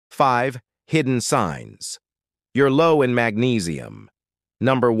5. Hidden signs. You're low in magnesium.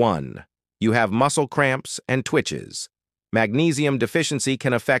 Number 1. You have muscle cramps and twitches. Magnesium deficiency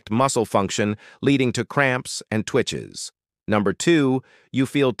can affect muscle function, leading to cramps and twitches. Number 2. You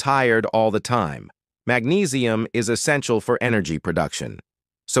feel tired all the time. Magnesium is essential for energy production.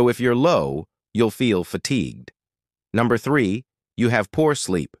 So if you're low, you'll feel fatigued. Number 3. You have poor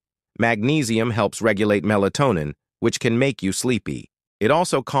sleep. Magnesium helps regulate melatonin, which can make you sleepy. It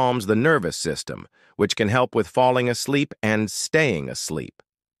also calms the nervous system, which can help with falling asleep and staying asleep.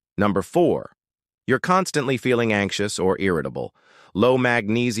 Number 4. You're constantly feeling anxious or irritable. Low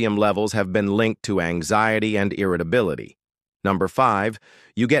magnesium levels have been linked to anxiety and irritability. Number 5.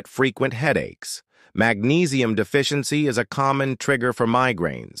 You get frequent headaches. Magnesium deficiency is a common trigger for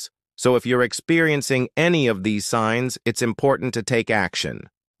migraines. So if you're experiencing any of these signs, it's important to take action.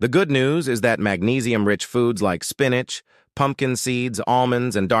 The good news is that magnesium-rich foods like spinach, pumpkin seeds,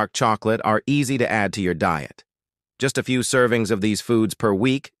 almonds, and dark chocolate are easy to add to your diet. Just a few servings of these foods per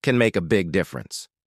week can make a big difference.